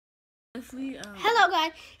If we Hello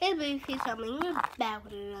guys, it's Baby Something. We're back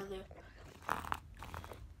with another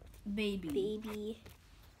baby.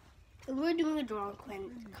 And we're doing a drawing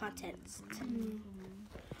contest.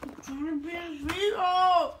 trying to be a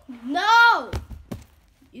video. No!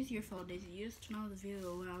 It's your fault, Daisy. You just turned on the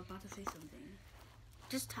video when I was about to say something.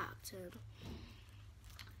 Just talk to him.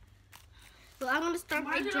 Well, I'm gonna start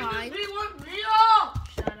by drawing.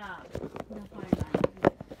 Shut up. That's probably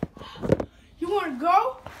not. You want to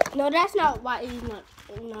go? No, that's not why he's not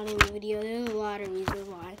in the video. There's a lot of reasons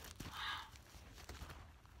why.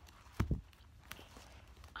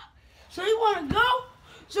 So you want to go?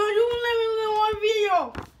 So you won't let me live one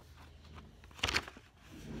video.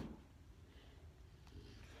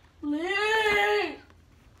 Leave!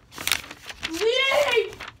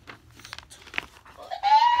 Leave!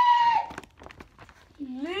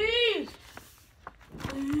 Leave!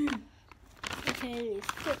 Leave! Okay,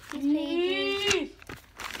 let's flip these pages. Leave!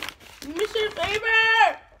 Mr.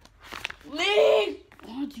 Paper! Leave!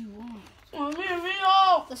 What do you want? Want me a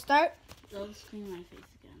video? Let's start. Don't scream my face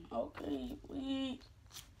again. Okay, please.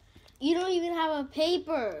 You don't even have a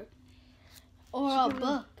paper or a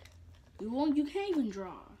book. You can't even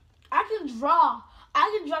draw. I can draw.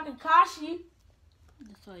 I can draw Kakashi.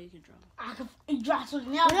 That's all you can draw. I can draw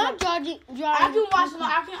something else. We're not drawing. I can watch them.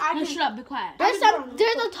 I No, can. shut up. Be quiet. There's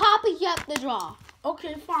a topic you have to draw.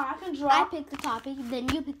 Okay, fine. I can I draw. pick the topic, then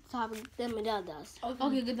you pick the topic, then Madelle does.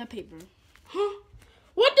 Okay, get that paper. Huh?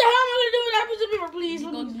 What the hell am I gonna do with that piece of paper, please?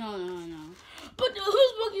 No. But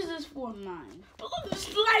whose book is this for? Mine. But look at the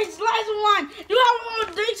slides of mine. You have a whole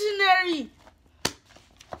dictionary.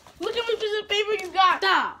 Look at the piece of paper you got.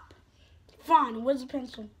 Stop. Fine. Where's the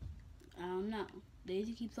pencil? I don't know.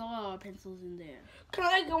 Daisy keeps all our pencils in there. Can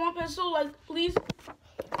I get one pencil, like, please?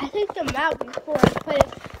 I take them out before I put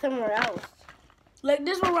it somewhere else. Like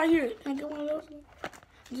this one right here. Can I get one of those?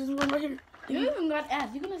 This one right here. You even got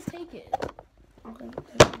F. You're gonna take it. Okay.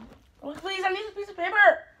 Oh, please, I need a piece of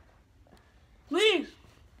paper. Please.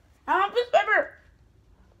 I want a piece of paper.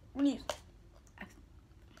 Please.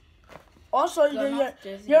 Also,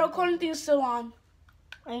 your recording thing is still on.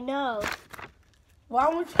 I know. Why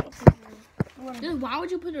would you? Then why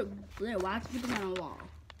would you put it there? Why would you put it on a wall?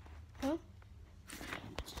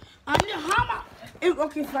 I mean, how am I?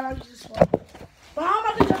 Okay, fine, I'll use this one. But how am I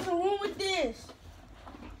gonna get the room with this?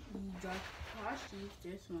 You draw Kakashi.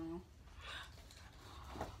 They're small.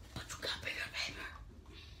 But you got bigger paper.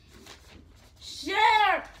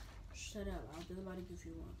 Share. Shut up. I was just about to give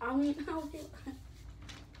you one. I mean, okay.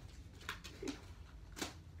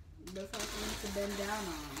 That's all you need to bend down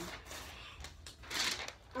on.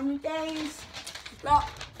 I mean, thanks. No.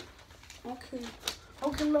 Okay.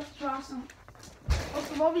 Okay, let's draw some.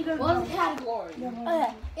 Okay, what are we gonna What's do? the category?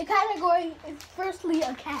 Okay. The category is firstly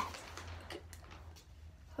a cat.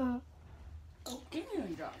 Oh, can you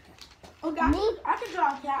even draw a cat? Okay, I can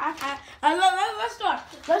draw a cat. Let's start.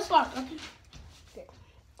 Let's start. Okay.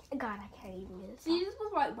 God, I can't even get this. See, this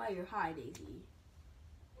was right by your high, Daisy.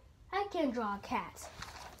 I can draw a cat.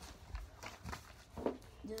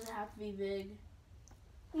 Does it have to be big?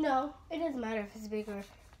 No, it doesn't matter if it's big or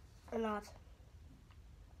not.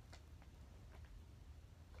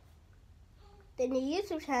 Then the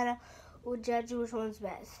YouTube channel will judge which one's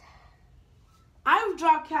best. I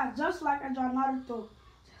draw cats just like I draw Naruto.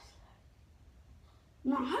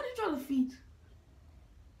 Now, how do you draw the feet?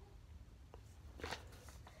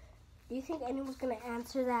 Do you think anyone's gonna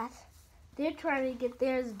answer that? They're trying to get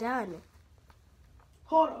theirs done.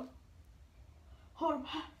 Hold up.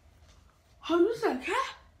 How you say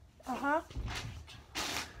cat? Uh-huh.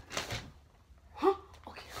 Huh?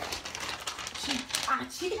 Okay.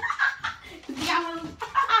 She.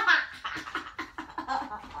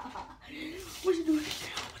 What you doing?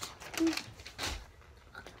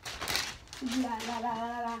 La.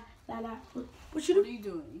 What you What are doing? you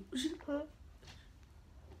doing? What you doing?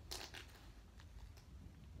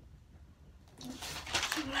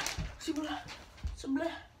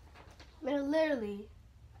 Literally.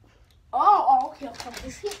 Oh, okay.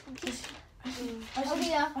 Okay,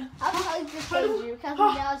 yeah. I'll tell you to save you because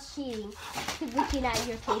now it's cheating. He's looking at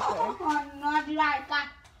your paper. Oh, not like that.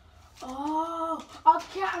 Oh,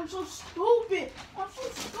 okay. I'm so stupid.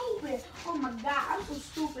 Oh my God, I'm so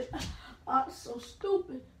stupid. So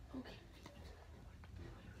stupid. Okay.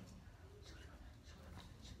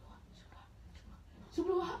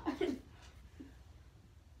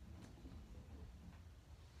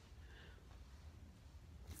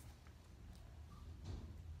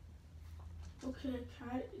 Okay,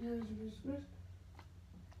 cat is whispers.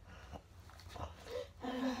 I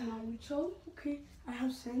have Naruto. Okay, I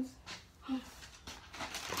have sense.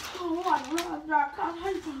 Oh, I love that. How do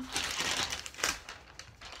you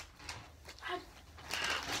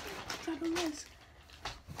draw the legs?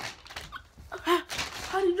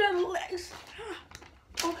 How do you draw the legs?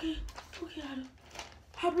 Okay,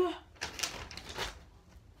 how do I?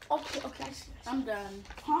 Okay, I see. I'm done.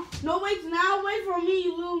 Huh? No, wait, now wait for me,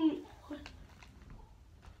 you little.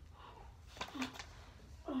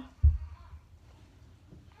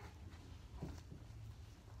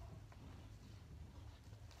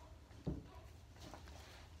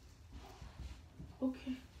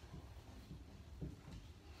 Okay.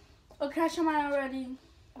 Okay, I show mine already.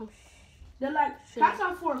 They're like, cats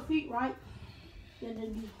are 4 feet, right? Yeah, they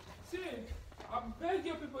do. See, I beg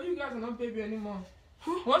you people, you guys are not baby anymore.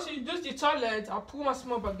 Once you do the toilet, I'll pull my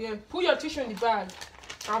small bag again. Put your tissue in the bag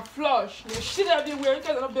and flush. You shit everywhere. You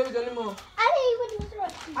guys are not babies anymore. I didn't even do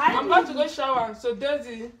it. I'm about to go shower. So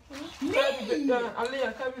Daisy,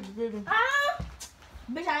 Aliyah, can't be the baby.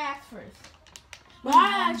 Bitch, I asked first. But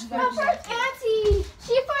I asked But first, Auntie,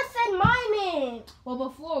 she first said mine in. Well,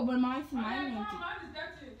 before, when mine said mine empty.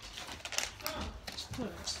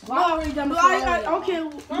 Well, okay,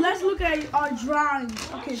 let's look at our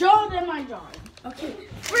drawings. Okay, show them my drawing. Okay,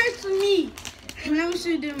 first me. Let me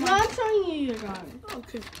see them. No, I'm showing you your drawing.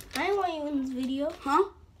 Okay. I didn't want you in this video. Huh?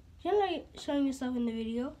 You're not showing yourself in the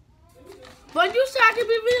video. But you said I could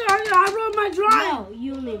be video. I wrote my drawing. No,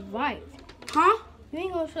 you only write. Huh? You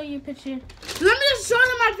ain't gonna show your picture. Let me just show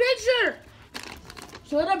them my picture.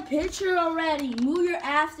 Show the picture already. Move your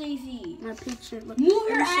ass, Daisy. My picture. Look. Move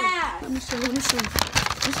your ass. Let me show.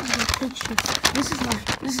 This is my picture.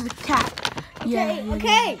 This is the cat. Okay,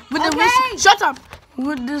 okay. With the shut up.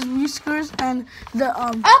 With this whiskers and the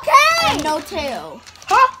Okay. And no tail.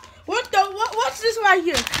 Huh? What's this right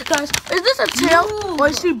here? Guys, is this a tail or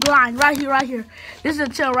is she blind? Right here. This is a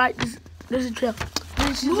tail, right? This is a tail.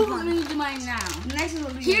 Move. Let me do mine now. Next is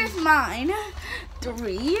Here's mine.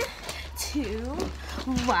 3, 2,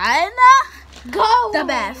 1. Go. The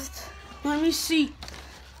best. Let me see.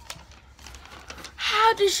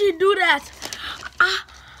 How did she do that?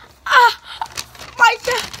 My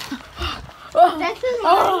tail. Next is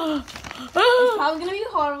mine. It's probably gonna be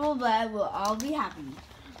horrible, but we'll all be happy.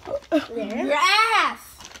 There. Your ass.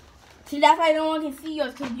 See, that's why no one can see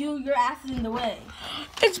yours, because your ass is in the way.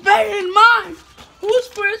 It's better than mine. Who's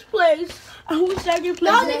first place and who's second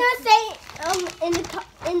place? No, they're gonna say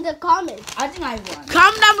in the comments. I think I won.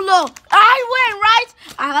 Comment down below. I win, right?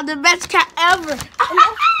 I got the best cat ever.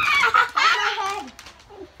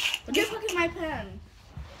 Just look at my pen.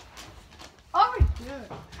 Over here.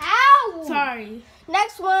 Ow! Sorry.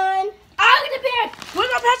 Next one. I get the pen.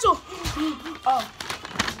 Where's my pencil? Oh.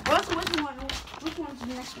 Which one's the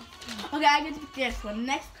next one? Okay, I get to pick this one.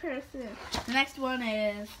 Next person. The next one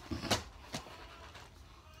is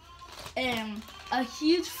a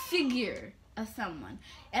huge figure of someone.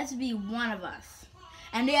 It has to be one of us.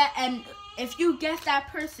 And if you guess that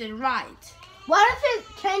person right. What if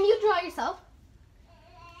it? Can you draw yourself?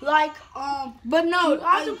 Like, But no,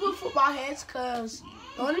 I have to put football heads because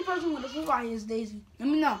the only person with a football head is Daisy. Let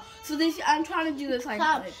me know. So this, I'm trying to do this like.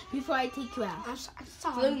 Stop before I take you out. I'm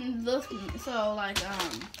sorry. So like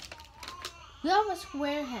You have a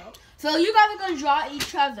square head. So you guys are gonna draw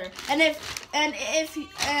each other, and if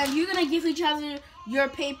you're gonna give each other your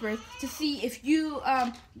papers to see if you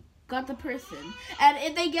got the person, and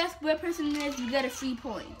if they guess what person it is, you get a free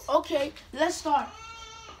point. Okay, let's start.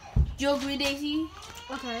 Do you agree, Daisy?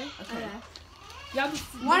 Okay. Y'all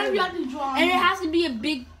One of you have to draw. and it has to be a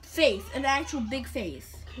big face, an actual big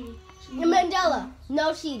face. And Mandela,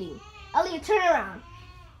 no cheating. Elliot, turn around.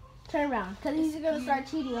 Turn around, because he's gonna start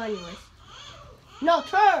cheating on yours. No,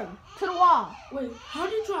 turn to the wall. Wait, how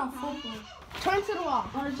do you draw a football? Turn to the wall.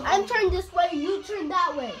 Horizontal. I'm turned this way. You turn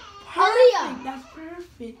that way. Perfect. Aaliyah. That's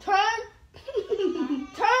perfect. Turn.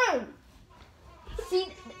 Turn. See,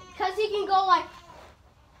 because he can go like.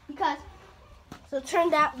 Because. So turn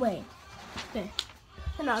that way. Okay.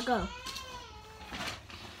 And I'll go.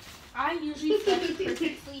 I usually finish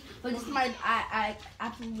perfectly, but this might I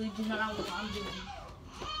absolutely do not know what I'm doing.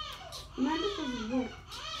 Man, this is good.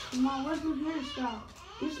 Mom, where's my hairstyle?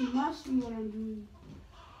 This must be what I'm doing.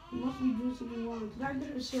 I must be doing something wrong. Did I get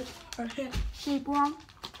her head shape wrong?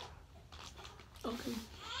 Okay.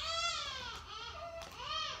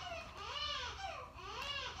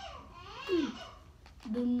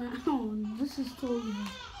 This is totally.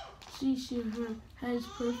 See, her head is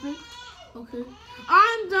perfect. Okay.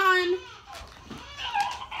 I'm done.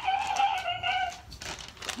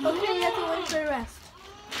 Okay, you have to wait for the rest.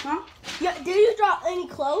 Huh? Yeah, did you draw any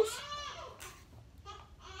clothes?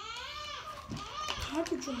 How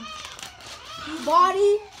to draw?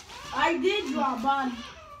 Body? I did draw a body.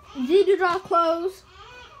 Did you draw clothes?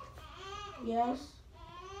 Yes.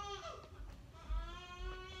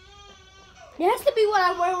 It has to be what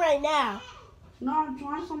I'm wearing right now. No, I'm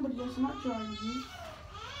drawing somebody else. I'm not drawing you.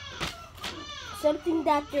 Something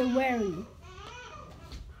that you're wearing.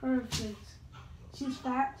 Perfect. She's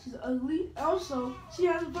fat. She's ugly. Also, she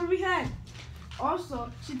has a perfect head.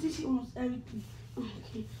 Also, she thinks she knows everything.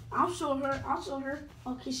 Okay, I'll show her.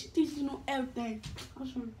 Okay, she thinks she knows everything. I'll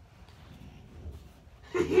show her.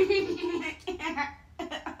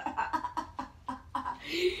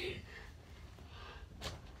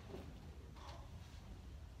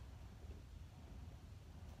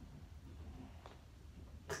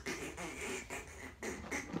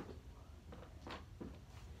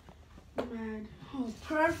 Mad. Oh,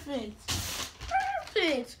 perfect.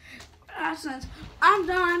 Perfect. Essence. I'm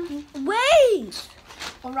done. Wait!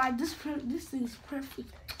 Alright, this thing's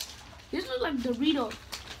perfect. This looks like Dorito.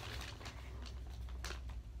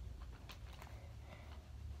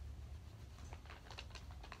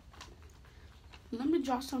 Let me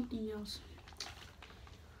draw something else.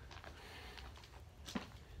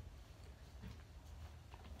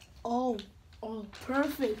 Oh,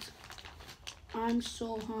 perfect. I'm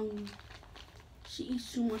so hungry. She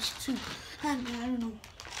eats too much too. I don't know.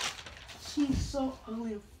 She's so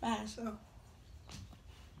ugly and fast. Oh.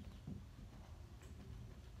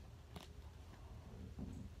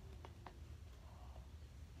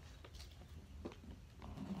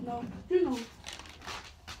 No, you know.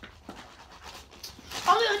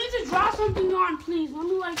 Oh, I need to draw something on, please. Let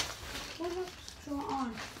me what do I draw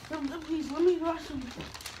on? Please, let me draw something.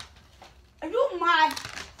 Are you mad?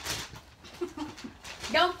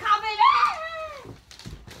 Don't come in.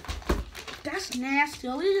 That's nasty.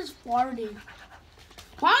 At least it's farting.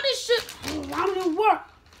 Why this shit? Why did it work?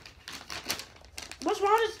 What's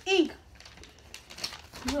wrong with this ink?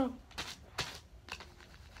 Bro.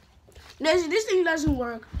 This thing doesn't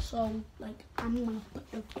work. So, like, I'm gonna put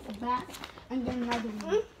it back and get another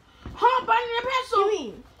one. Huh? Buying a pencil. What do you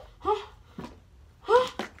mean? Huh?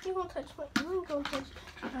 You won't touch my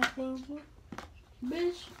thingy.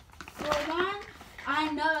 Bitch, for one,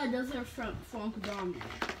 I know that those are from Kodama.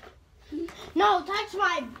 No, touch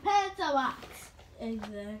my pencil box.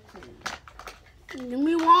 Exactly. Give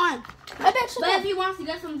me one. I bet you But if he wants to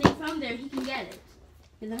get something from there, he can get it.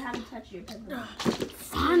 He doesn't have to touch your pencil.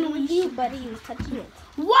 Finally, you, buddy, he was touching it.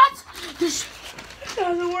 What? This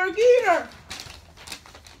doesn't work either.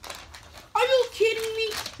 Are you kidding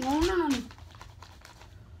me? No.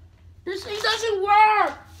 This thing doesn't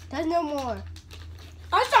work. There's no more.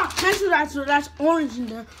 I saw a pencil that's orange in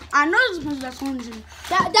there. I know there's a pencil that's orange in there.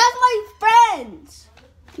 That's my friend's.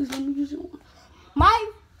 Please let me use it.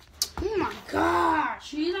 My. Oh my gosh.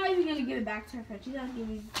 She's not even gonna give it back to her friend. She's not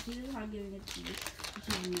giving it to you.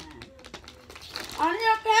 She's mad. I need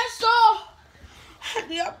a pencil.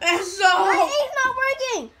 My ink's not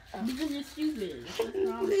working. Because you're stupid. That's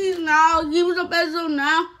wrong. Please now, give me the pencil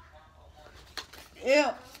now.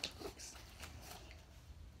 Ew.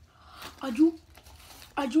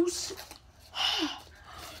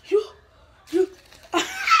 You.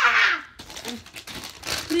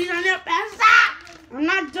 Please, I need a pencil. I'm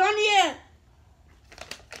not done yet.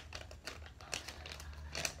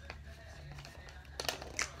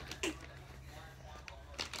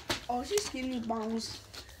 Oh, she's skinny bones.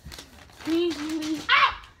 Please.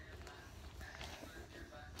 Ah!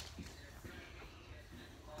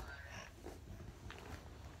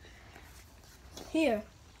 Here.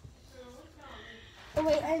 Oh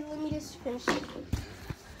wait, let me just finish it.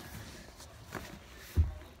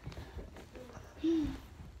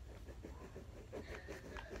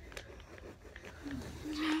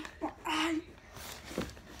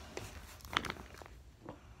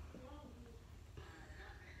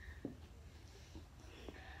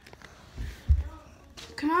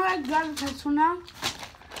 Can I grab the pencil now?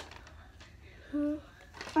 Hmm?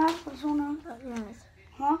 Can I have the pencil now? Not yes.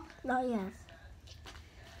 Huh? Not yes.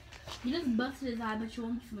 You just busted his eye, but you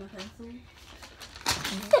want me from a pencil?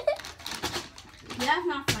 Yeah, that's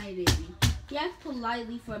not funny, baby. He asked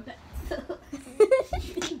politely for a pencil.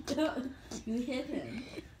 You hit him.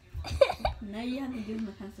 Now you have to give him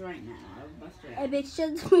a pencil right now. I'll bust your I bet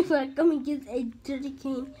should we like come and get a dirty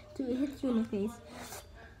cane to hit you in the face.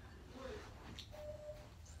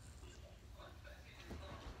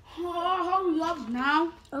 Hurry up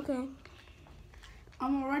now. Okay.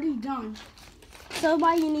 I'm already done. So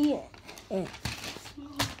why you need it?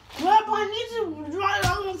 Well, I need to draw the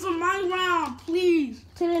other one for my round, please.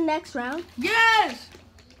 To the next round? Yes.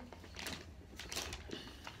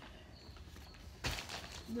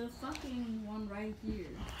 the fucking one right here.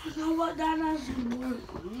 You know what? That doesn't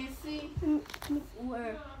work. Let me see.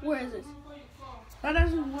 Where is this? That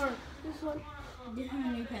doesn't work. This one. Get her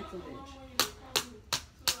a new pencil, bitch.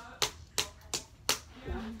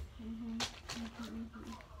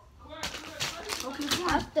 Okay,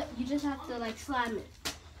 fine. You just have to like slam it.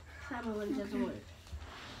 Slam it when it doesn't work.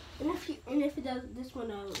 And if it does, this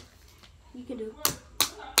one you can do.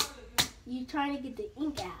 You trying to get the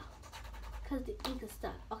ink out, cause the ink is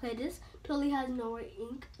stuck. Okay, this totally has no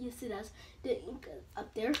ink. You see that's the ink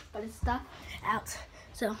up there, but it's stuck out.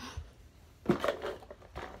 So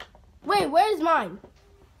wait, where's mine?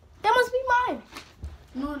 That must be mine.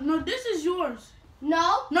 No, this is yours.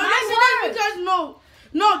 No, No, mine this is works. because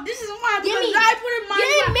no, this is mine Give because me. I put it mine.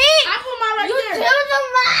 Give me. I put mine right You there. choose the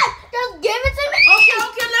mine. Just give it to me.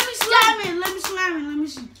 Okay, let me slam it. Let me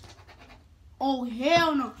see. Oh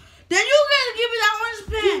hell no. Then you gotta give me that orange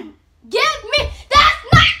pen. Give me. That's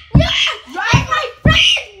not yours. It's my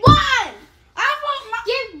friend's one. I put my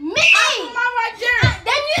Give me. mine right there.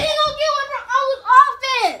 Then you can go get one from O's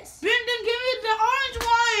office. Then give me the orange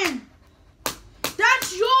one. That's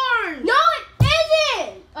yours. No, it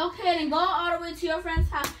isn't. Okay, then go all the way to your friend's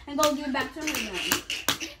house and go give it back to her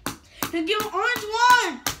then. Then give me orange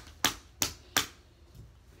one.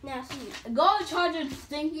 Now see. Go charge your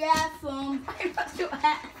stinky ass phone.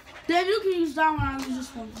 Then you can use that one. I'll use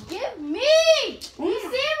this one. Give me. You see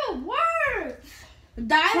if it works.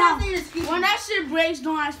 Did I not say the screen? When that shit breaks,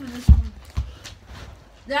 don't ask for this one.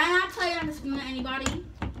 Did I not tell you on the screen to anybody?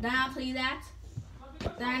 Did I not tell you that?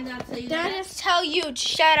 Did I not tell you Did I that? just tell you to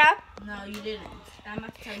shut up? No, you didn't. I'm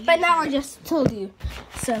not telling you. But now I just told you.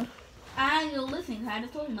 So. I ain't gonna listen. 'Cause I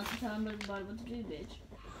just told you not to tell everybody what to do, bitch.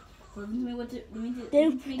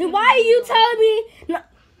 Then why are you telling me? No.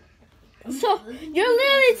 So you're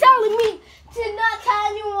literally telling me to not tell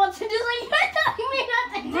anyone what to do. So you're telling me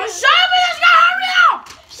not to do. Well, show me this guy. Hurry up.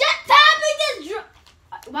 Shut up and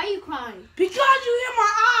just. Why are you crying? Because you hit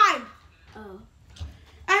my eye. Oh.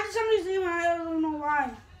 And somebody's in my eye. I don't know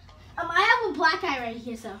why. I have a black eye right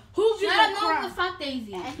here, so. Who's Shut gonna up, cry? no, the fuck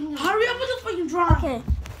Daisy. Hurry up with the fucking drawing. Okay.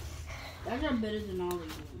 That's are better than all of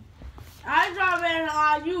you. I draw better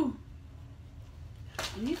than you.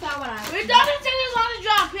 And you saw what I. It doesn't take as long to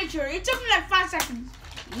draw a picture. It took me like 5 seconds.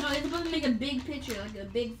 No, it's supposed to make a big picture, like a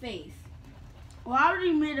big face. Well, I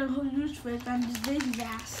already made a whole huge face on this baby's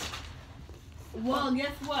ass. Well,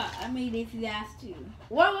 guess what? I made Daisy's ass too.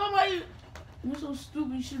 What about you? You're so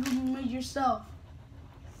stupid. You should have made yourself.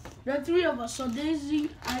 There are 3 of us. So Daisy,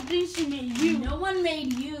 I think she made you. No one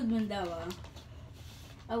made you, Mandela.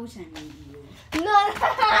 I wish I made you. No,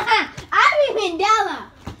 I'm Mandela.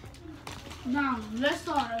 Now, let's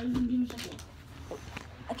start. Give me a second.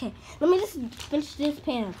 Okay, let me just finish this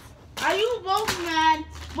pants. Are you both mad?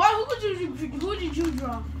 Why? Who did you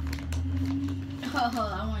draw?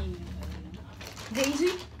 Oh, I want you.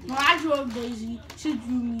 Daisy? No, I drew Daisy. She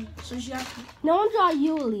drew me, so she has to. No one draw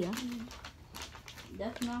you, Aaliyah.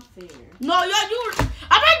 That's not fair. No, yeah, you.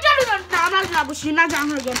 I'm not drawing her. No, I'm not drawing her. She's not drawing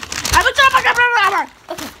her again. I'm not drawing her.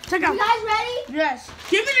 Okay, Check you out. guys ready? Yes.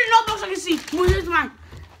 Give me the notebook so I can see. Well, here's mine.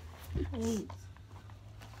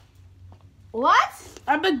 What?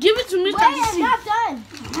 I bet give it to me Wait, so I can I'm see. not done.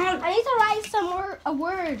 No, I need to write a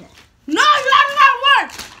word. you have not word.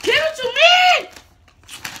 Give it to me.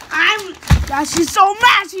 She's so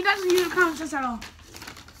mad. She doesn't use comments at all.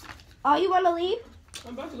 Oh, you want to leave?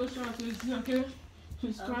 I'm about to go show her to the okay?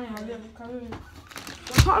 She's crying.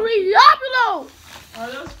 Hurry up, though.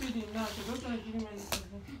 I'll just feed him now. She's not trying to give him anything.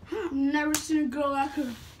 I've never seen a girl like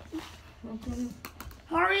her. Okay.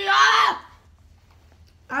 Hurry up.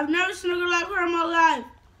 I've never seen a girl like her in my life.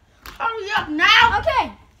 Hurry up now.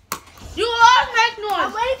 Okay, You always make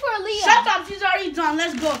I'm noise. waiting for Aaliyah. Shut up. She's already done.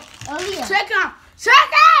 Let's go. Aaliyah. Check out. Check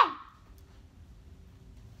out.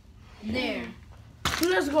 There.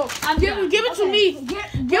 Let's go. I'm Give done. it to Okay. me. Give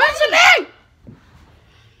it to me.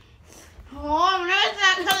 Oh,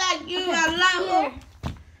 that's not like you. Okay. I love Here.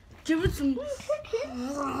 her. Give it to me.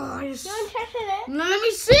 Oh, yes. You interested in it? No, let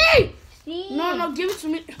me see. See? No, give it to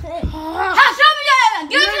me. Show me that!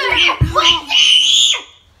 Give it to me!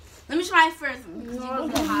 Let me try first.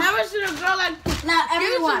 I've never seen a girl like this. Now,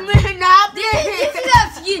 everyone. Give it to me now. This is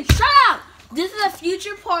a future. Shut up! This is a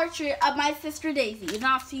future portrait of my sister Daisy. It's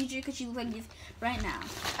not future because she looks like this right now.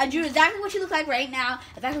 I drew exactly what she looks like right now.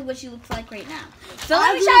 Exactly what she looks like right now. So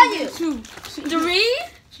let me tell you. 3,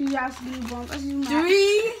 She asked me one.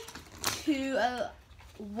 3, 2,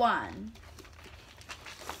 1.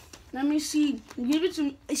 Let me see. Give it to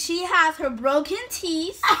me. She has her broken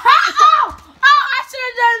teeth. Oh! I should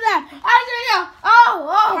have done that. I should have.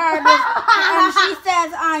 And she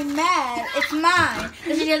says, I'm mad. It's mine.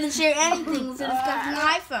 And she doesn't share anything, so it's got an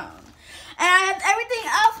iPhone. And I have everything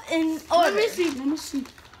else in order. Let me see.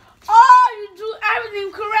 Oh, you do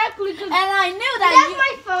everything correctly. And I knew that That's you...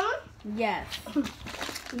 my phone. Yes.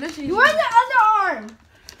 Listen, Where's the other arm?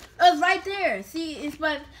 It's right there. See, it's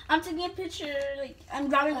like I'm taking a picture. Like I'm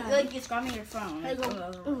grabbing, like it's grabbing your phone. There you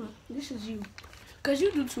go. This is you. Cause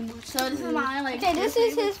you do too much. So this is mine. Like Okay, this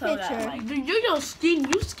is his photo, picture. like- Dude, you your skin.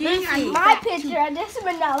 You skinny. Let's see. and My fat, picture. And this is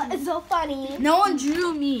Manila. It's so funny. No one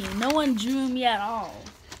drew me. No one drew me at all.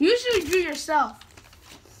 too. You should do yourself.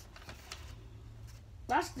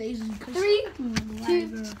 That's Daisy. 3,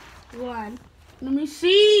 Two. 1. Let me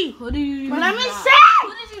see. Who did you? But let me draw? see. Who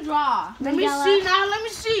did you draw? Let me Mandela. see now. Let me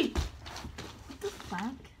see. What the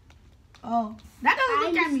fuck? Oh, that doesn't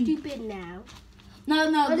look at I'm me. stupid now.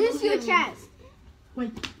 No. Oh, this is your chest.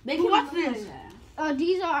 Wait. Make Who it what's look like this? that. Oh,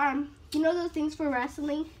 these are you know those things for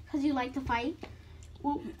wrestling because you like to fight.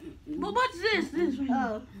 Well, what's this? This right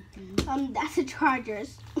here. Oh, that's the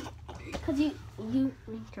Chargers. Cause you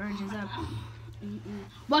Chargers up.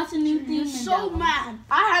 What's the new thing? You're so Mandela? mad.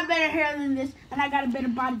 I have better hair than this, and I got a better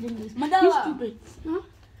body than this. Mandela. You stupid. Huh?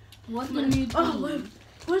 What's the new thing? Oh, wait.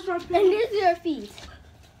 Where's my And pen? these are your feet.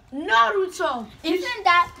 Naruto. Isn't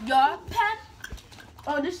that your pen?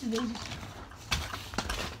 Oh, this is Daisy.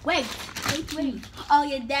 Wait. Oh,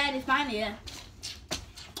 your dad is mine here.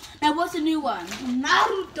 Now what's the new one?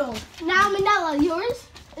 Naruto. Now Manila, yours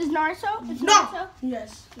is Naruto. It's No. Naruto.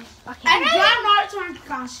 Yes. Okay. And John Naruto and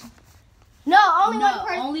Kakashi. No, only No, one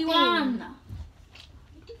person. only one.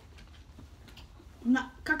 No,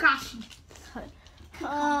 Kakashi.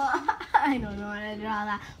 I don't know how to draw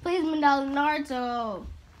that. Please, Manila, Naruto.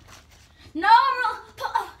 No.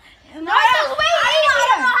 Naruto's way I don't know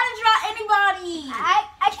easier. how to draw anybody.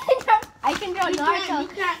 I can draw You Naruto.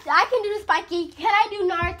 can't. I can do the spiky. Can I do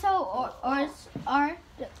Naruto or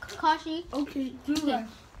Kakashi? Okay, do Okay. that.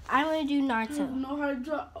 I want to do You Naruto. know how to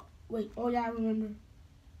draw. Wait. Oh yeah, I remember.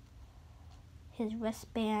 His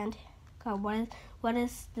wristband. God, what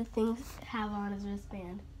is the things have on his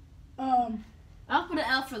wristband? I'll put an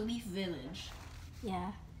L for Leaf Village.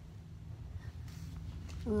 Yeah.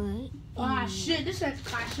 Ah shit, this ain't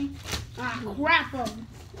Kakashi. Ah crap.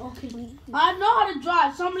 Okay. I know how to draw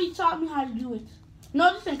it. Somebody taught me how to do it.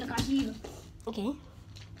 No, this ain't Kakashi either. Okay.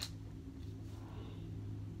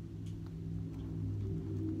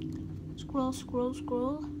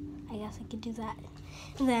 Scroll. I guess I could do that.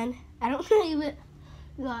 And then I don't really even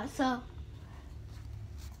so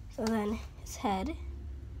then his head.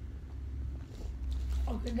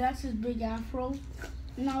 Okay, that's his big afro.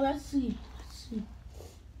 Now let's see.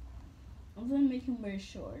 I'm gonna make him wear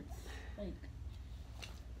shorts. Like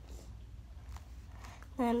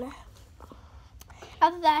Then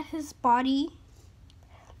after that his body.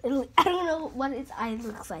 I don't know what its eye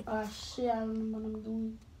looks like. Ah shit, I remember what I'm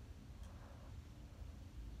doing.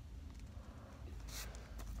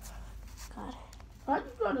 God. How'd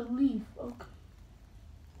you draw the leaf? Okay.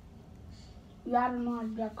 Yeah, I don't know how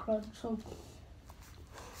you got cut. So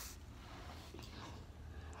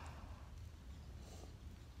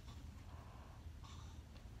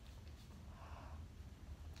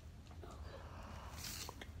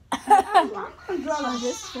I draw like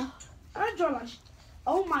this. I draw like.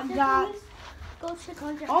 Oh my god. Go check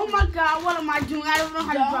on your. Oh my god. What am I doing? I don't know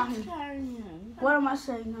how to draw him. carry him. What am I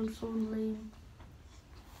saying? I'm so lame.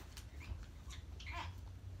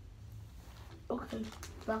 Okay.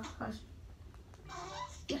 Back first.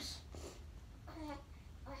 Yes.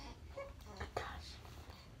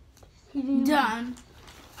 He didn't. Done.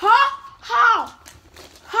 Huh? How?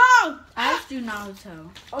 How? I have to do Naruto.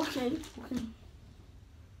 Okay.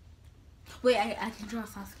 Wait, I can draw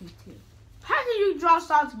Sasuke too. How did you draw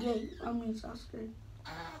Sasuke? I mean Sasuke.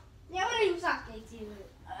 Yeah, I'm gonna do Sasuke too.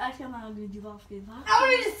 Actually, I'm not gonna do Sasuke. I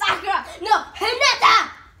want to do Sakura. No, Hinata.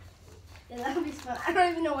 Yeah, that would be fun. I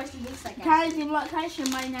don't even know what she looks like. Can I show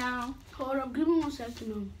mine now? Hold up. Give me 1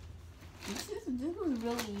 second. This was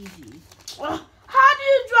really easy. How do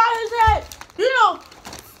you draw his head? You know,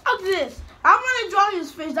 fuck this. I'm gonna draw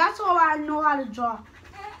his face. That's all I know how to draw.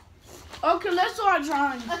 Okay, let's start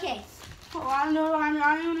drawing. Okay. Oh, I don't know how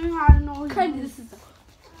to know his This is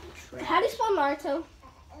how do you spell Naruto?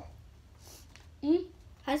 How do you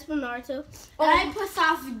spell Naruto? And I put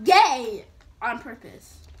Sasuke on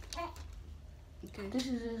purpose. Okay. This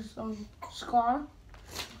is his scar.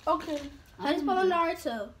 Okay. How do you spell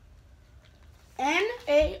Naruto?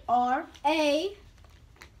 N-A-R-T. A.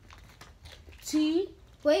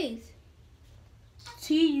 Wait.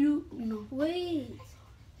 T-U. No. Wait.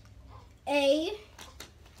 A.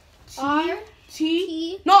 T. R. T.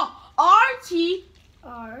 T. No. R-T.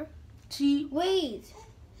 R. T. Wait.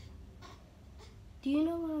 Do you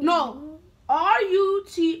know what? No.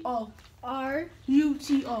 R-U-T-O. R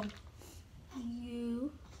U-T-O.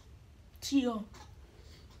 U T-O.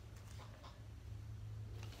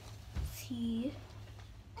 T.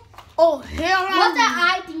 Oh, hell no. What's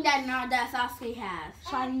that eye thing that Sasuke has?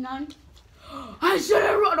 Shining none. I should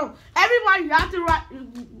have wrote them. Everybody, you have to write.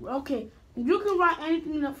 Okay, you can write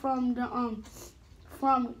anything from the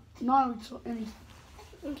from Naruto. Anything.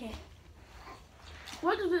 Okay.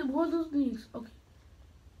 What is it? What are those things? Okay.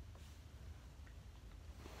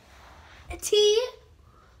 T.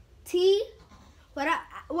 T.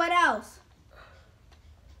 What else?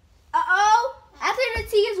 O. After the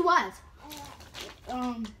T is what?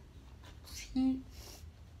 T.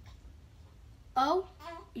 O.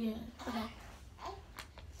 Yeah. Okay.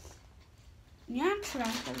 Yeah, I'm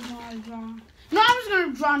trash. I don't know how to draw. No, I'm just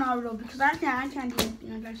gonna draw Naruto because I can't do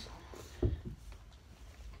anything. I guess.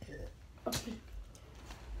 Okay.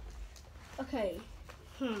 Okay.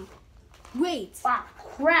 Wait. Ah,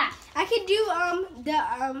 crap. I can do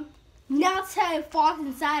the Naruto falls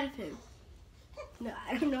inside of him. No,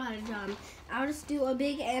 I don't know how to draw him. I'll just do a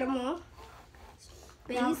big animal.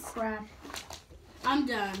 Oh, Base. crap. I'm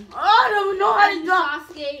done. I don't even know how to draw.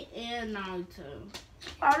 Sasuke and Naruto.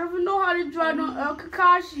 I don't even know how to draw no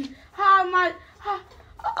Kakashi. How am I?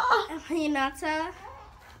 Hinata.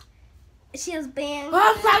 She has bands.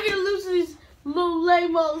 I'm trying to lose these little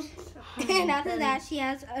lamos. And after that, she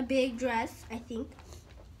has a big dress, I think.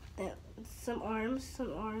 Some arms,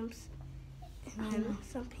 and then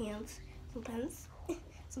some pants, some pants,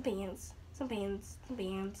 some pants, some pants, some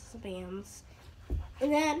pants, some pants.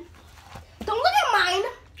 And then, don't look at mine.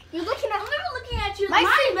 You're looking at. I'm never looking at you.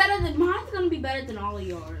 Mine's gonna be better than all of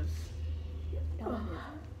yours.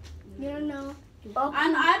 You don't know.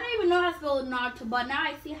 I don't even know how to spell Naruto, but now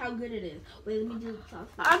I see how good it is. Wait, let me do the sauce.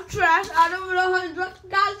 I'm trash. I don't even know how to draw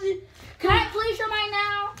Kakashi. Can I please show mine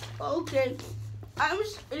now? Okay. I'm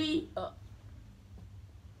shitty.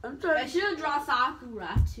 I'm I trying. should draw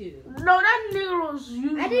Sakura too. No, that nigga was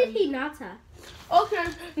you. I did Hinata. Okay,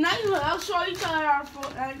 now I'll show each other our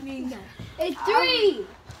phone. I mean, It's 3,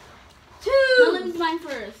 2. No, let me do mine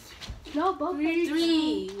first. No, both.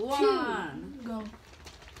 3, 1. go.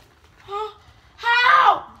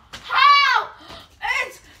 How? How?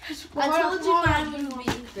 It's I told you hard. mine would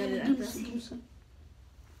be better than this.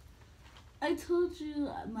 I told you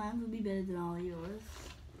mine would be better than all of yours.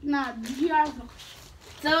 Nah, you guys.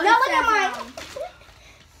 So No, it look says, at mine.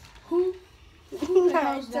 Who?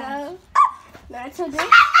 Naruto. Naruto this?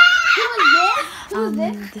 Who is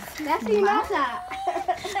this? That's Hinata.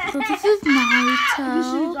 So this is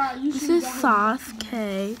Naruto, You this should is draw his-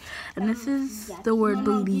 Sasuke, and this is the word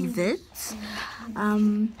believe it.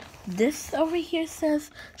 This over here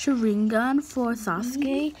says Sharingan for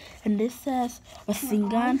Sasuke, and this says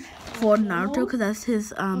Rasengan for Naruto, because that's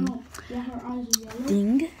his Yeah, her eyes are yellow.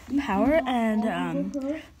 ding power, and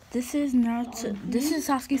this is Naruto. This is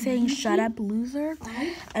Sasuke saying "Shut up, loser,"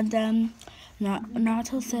 and then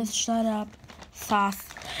Naruto says "Shut up,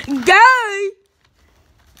 Sasuke."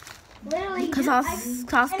 Literally. Because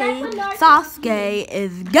Sasuke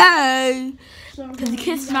is gay. Because he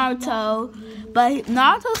kissed Naruto. But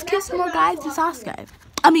Naruto's kissed more guys than Sasuke.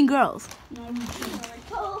 I mean girls.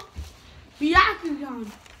 Byakugan.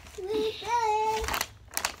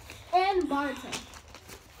 And Barton.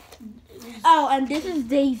 Oh, and this is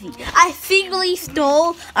Daisy. I secretly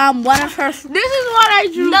stole one of her. This is what I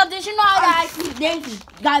drew. No, did you know that Daisy?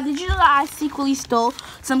 Guys, did you know that I secretly stole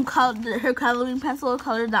some her coloring pencil to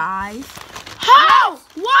color the eyes? How?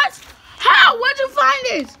 What? How? Where'd you find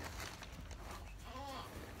it?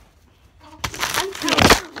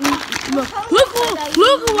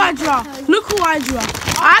 Look who I draw. Look who I draw.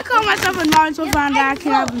 I call myself a Naruto fan that I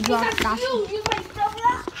can't even draw.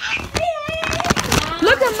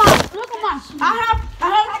 Look at mine. I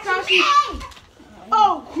have Kakashi.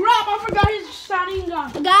 Oh crap! I forgot his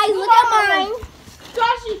Sharingan. Guys, look at mine.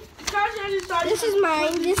 Kakashi has his Sharingan. This is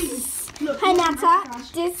mine. This is Hinata.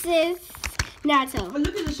 This is Naruto. But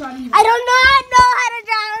look at the Sharingan. I don't know how to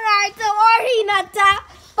draw Naruto or Hinata,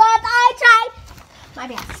 but I tried my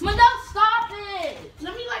best. Mandel, stop it!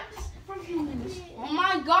 Let me like this for a few minutes. Oh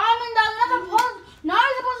my God, Mandel, now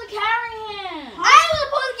you're supposed to carry him. I was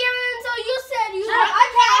supposed to give it until you said you Shut up, I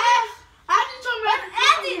can't. I just told But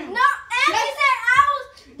Andy, no, Andy said I was.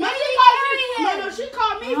 No, You she should called carry me. him. No, she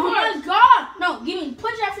called me Oh my first. God. No, give me,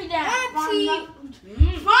 put Jeffrey down. Auntie.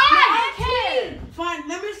 Fine. I can't. Fine.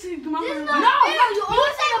 Let me see. Come on. This is No, not you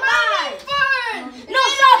always say goodbye. first. No,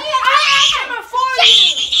 stop. I asked him before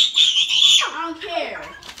you.